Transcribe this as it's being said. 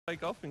Play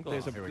golfing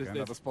There's club. a,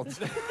 another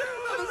sponsor.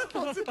 Another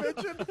sponsor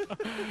mention.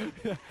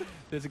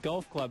 There's a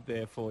golf club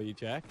there for you,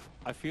 Jack.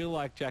 I feel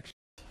like Jack...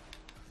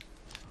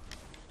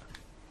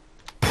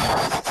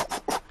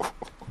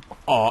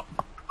 Oh.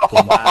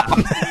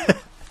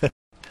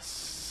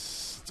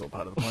 It's all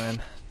part of the plan.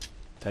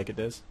 Take it,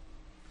 Des.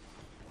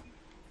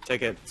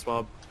 Take it,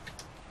 Swab.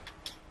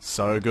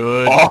 So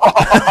good. That's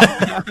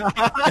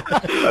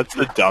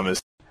the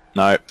dumbest.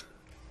 No.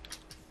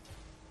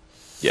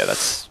 Yeah,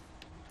 that's...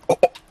 Oh.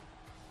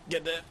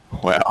 Get there.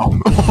 Wow.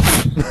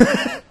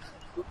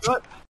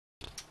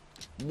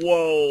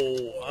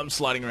 Whoa. I'm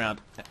sliding around.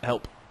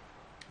 Help.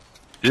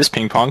 Is this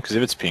ping pong? Because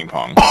if it's ping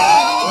pong...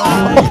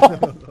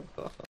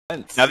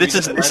 Now this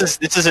is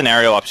an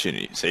aerial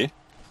opportunity, see?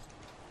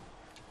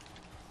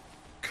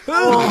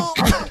 Oh.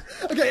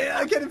 Okay,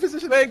 I get in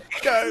position. Go!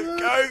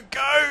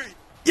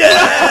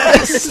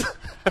 Yes!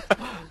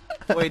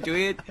 Wait, do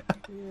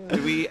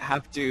we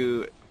have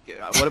to...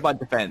 What about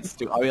defense?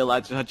 Are we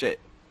allowed to touch it?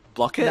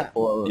 Block it? Nah.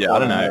 Or, Yeah, I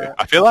don't know.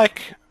 I feel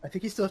like... I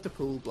think you still have to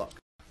pull block.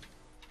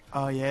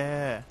 Oh,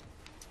 yeah.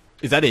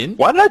 Is that in?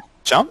 Why did I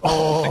jump?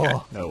 Oh. Okay.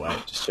 No way.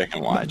 Just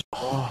checking why.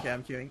 Okay,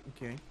 I'm queuing.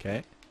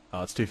 Okay.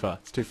 Oh, it's too far.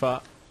 It's too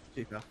far.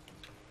 Cheaper.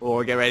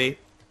 Or get ready.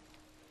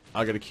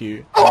 I got a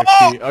queue.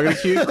 I got a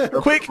queue.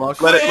 Quick!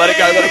 Block. Let it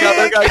go.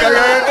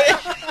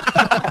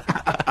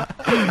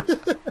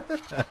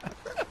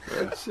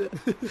 Shit.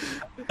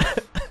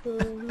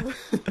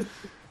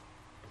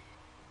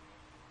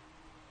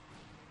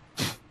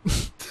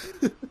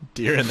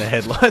 Deer in the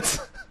headlights.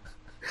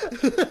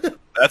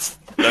 Those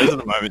are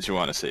the moments you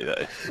want to see,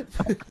 though.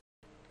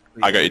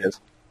 I got you, Des.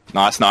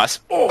 Nice.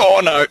 Oh,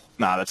 no.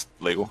 Nah, that's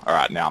legal.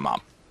 Alright, now I'm up.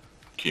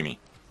 Cue me.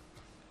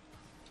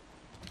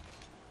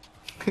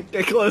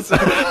 Get closer.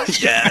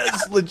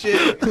 Yes!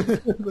 Legit!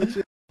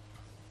 Legit.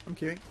 I'm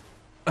queuing.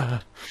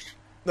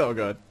 Oh,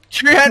 God.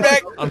 Cue your hand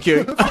back! I'm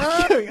queuing.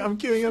 I'm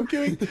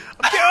queuing.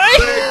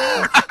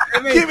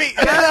 Give me!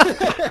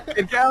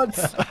 It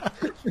counts!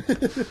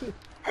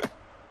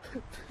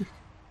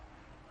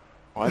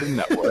 Why didn't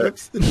that work?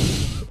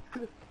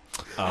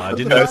 I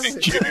didn't.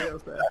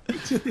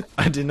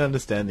 I didn't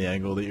understand the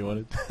angle that you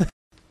wanted.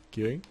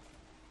 Queuing.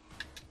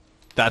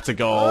 That's a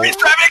goal. It's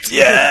perfect!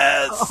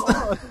 Yes.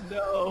 Oh,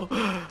 no.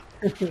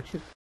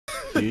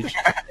 Huge.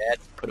 Yeah,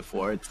 put it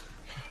forward.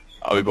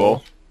 Are we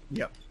ball?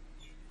 Yep.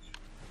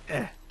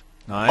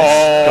 Nice.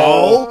 Oh.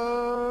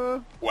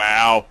 Goal.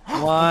 Wow.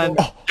 One.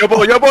 Your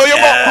ball!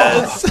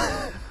 Yes.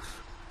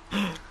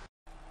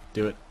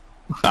 Do it.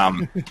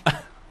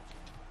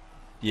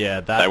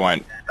 Yeah, that. They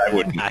won't. They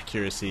wouldn't.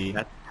 Accuracy.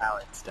 That's how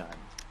it's done.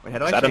 Wait, how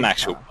do Is I that an change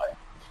actual that? play?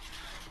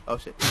 Oh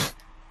shit.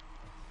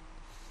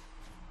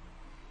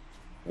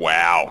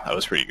 Wow, that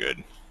was pretty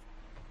good.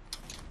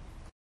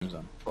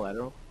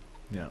 Collateral.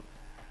 Yeah.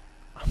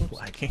 I'm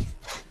lagging.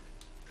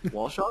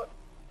 Wall shot?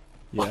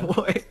 Yeah.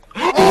 Oh, wait.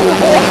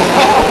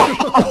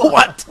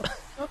 What?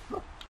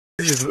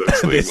 This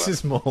This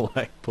is more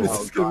like pull.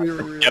 This is gonna be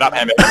real. Get up,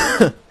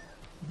 Hammer.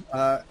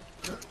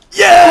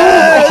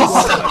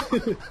 Yes!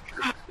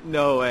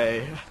 No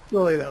way.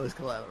 Surely that was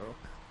collateral.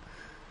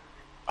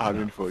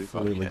 145.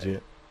 Fully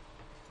legit.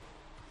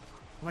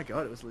 Oh my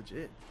god, it was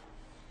legit.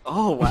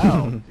 Oh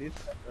wow. Dude,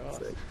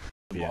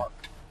 Yeah.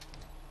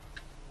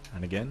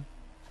 And again.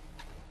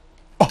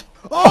 I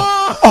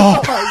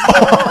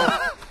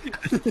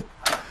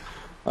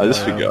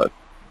just forgot.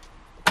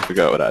 I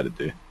forgot what I had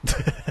to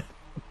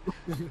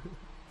do.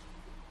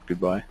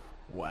 Goodbye.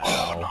 Wow.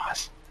 Oh,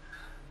 nice.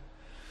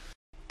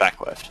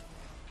 Back left.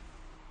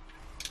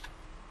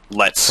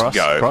 Let's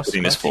go.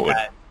 Putting this forward.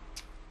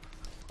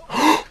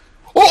 You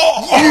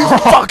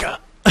fucker!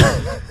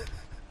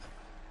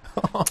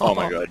 Oh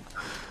my god.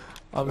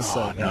 I'm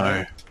so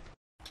No.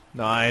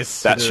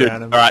 Nice. That Sit should.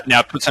 around him. Alright,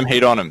 now put some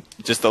heat on them.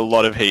 Just a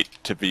lot of heat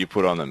to be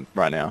put on them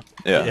right now.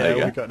 Yeah, there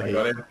you we go. got heat.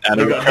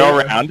 And it'll curl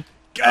around.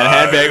 And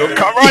handbag will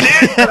come right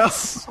in!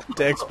 Yes!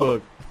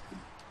 Textbook.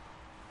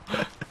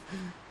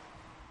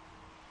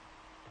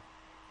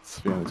 It's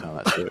the only time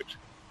that's worked.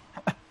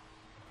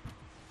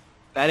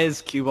 that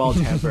is cue ball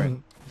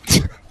tampering.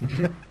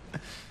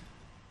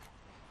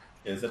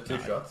 Is that 2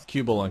 shots?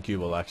 Cue ball on cue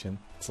ball action.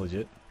 It's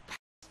legit.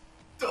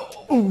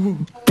 Oh,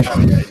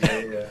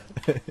 yeah.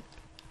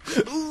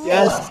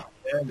 Yes.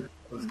 Yeah, that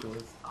was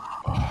close.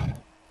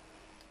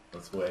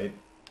 Let's wait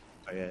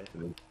Okay. for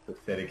the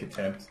pathetic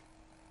attempt.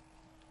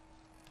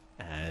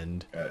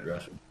 And Alright,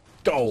 Russian.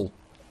 goal.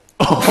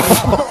 I've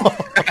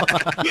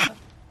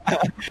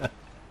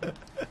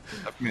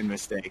made a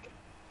mistake.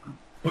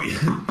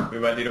 We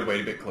might need to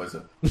wait a bit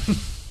closer.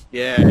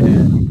 Yeah. I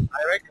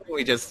reckon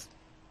we just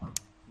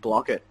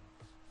block it.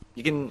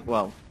 You can,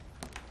 well,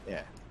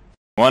 yeah.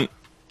 Want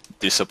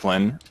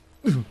discipline,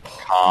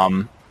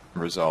 calm,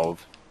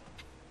 resolve,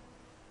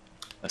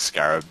 a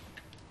scarab.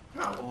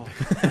 Go,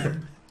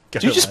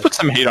 Did you just lad. put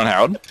some heat on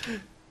Harold?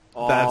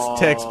 That's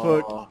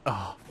textbook.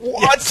 Oh.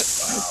 What?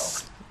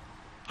 Yes.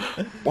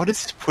 What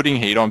is this putting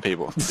heat on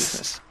people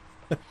business?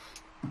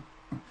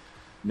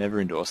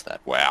 Never endorsed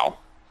that. Wow.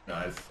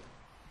 Nice.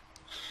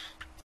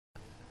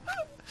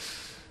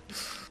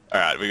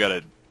 Alright, we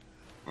gotta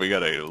We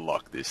gotta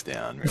lock this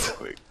down real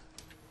quick.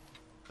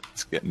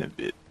 It's getting a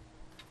bit.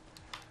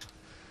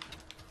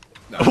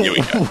 No, Here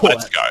we go.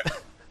 Let's go.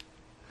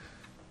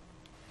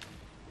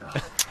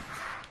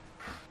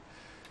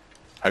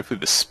 Hopefully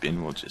the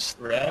spin will just.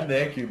 ram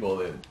their cue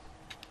ball in.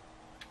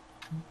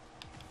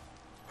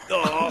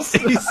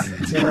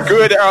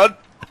 Good, Aaron.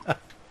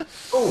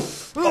 Oh!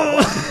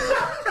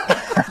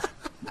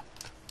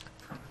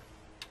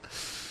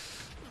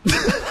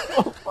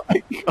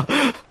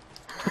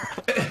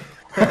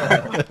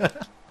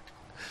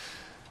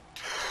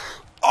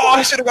 Oh,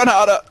 I should have gone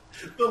harder.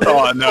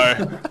 Oh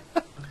no.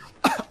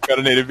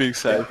 Gotta need a big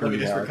save Let from me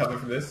you just now. recover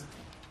from this.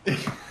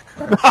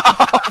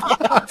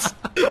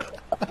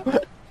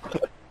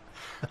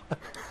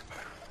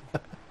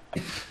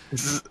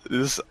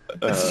 This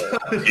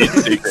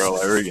is secret all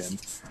over again.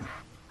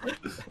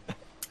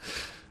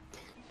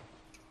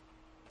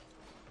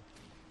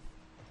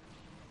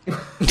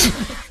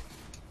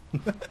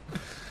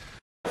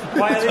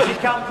 Quiet as you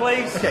can,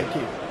 please. Okay,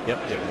 cute.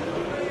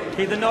 Yep.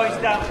 Keep the noise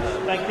down.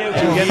 Thank you.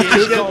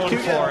 He's going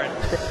for it.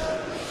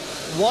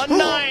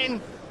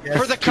 1-9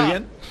 for the cup.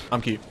 Again?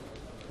 I'm cute.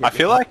 I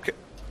feel like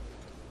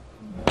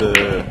the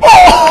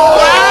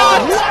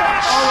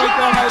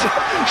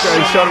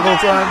Great shot of all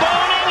time.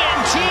 Boning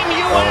and Team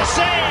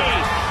USA.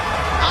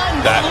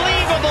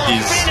 Unbelievable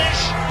is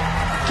finish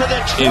to the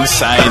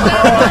insane. 20th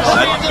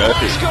That's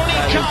perfect.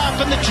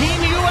 Cup, and the Team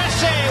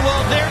USA,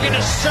 well, they're going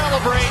to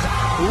celebrate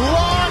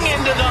long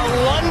into the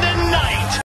London night.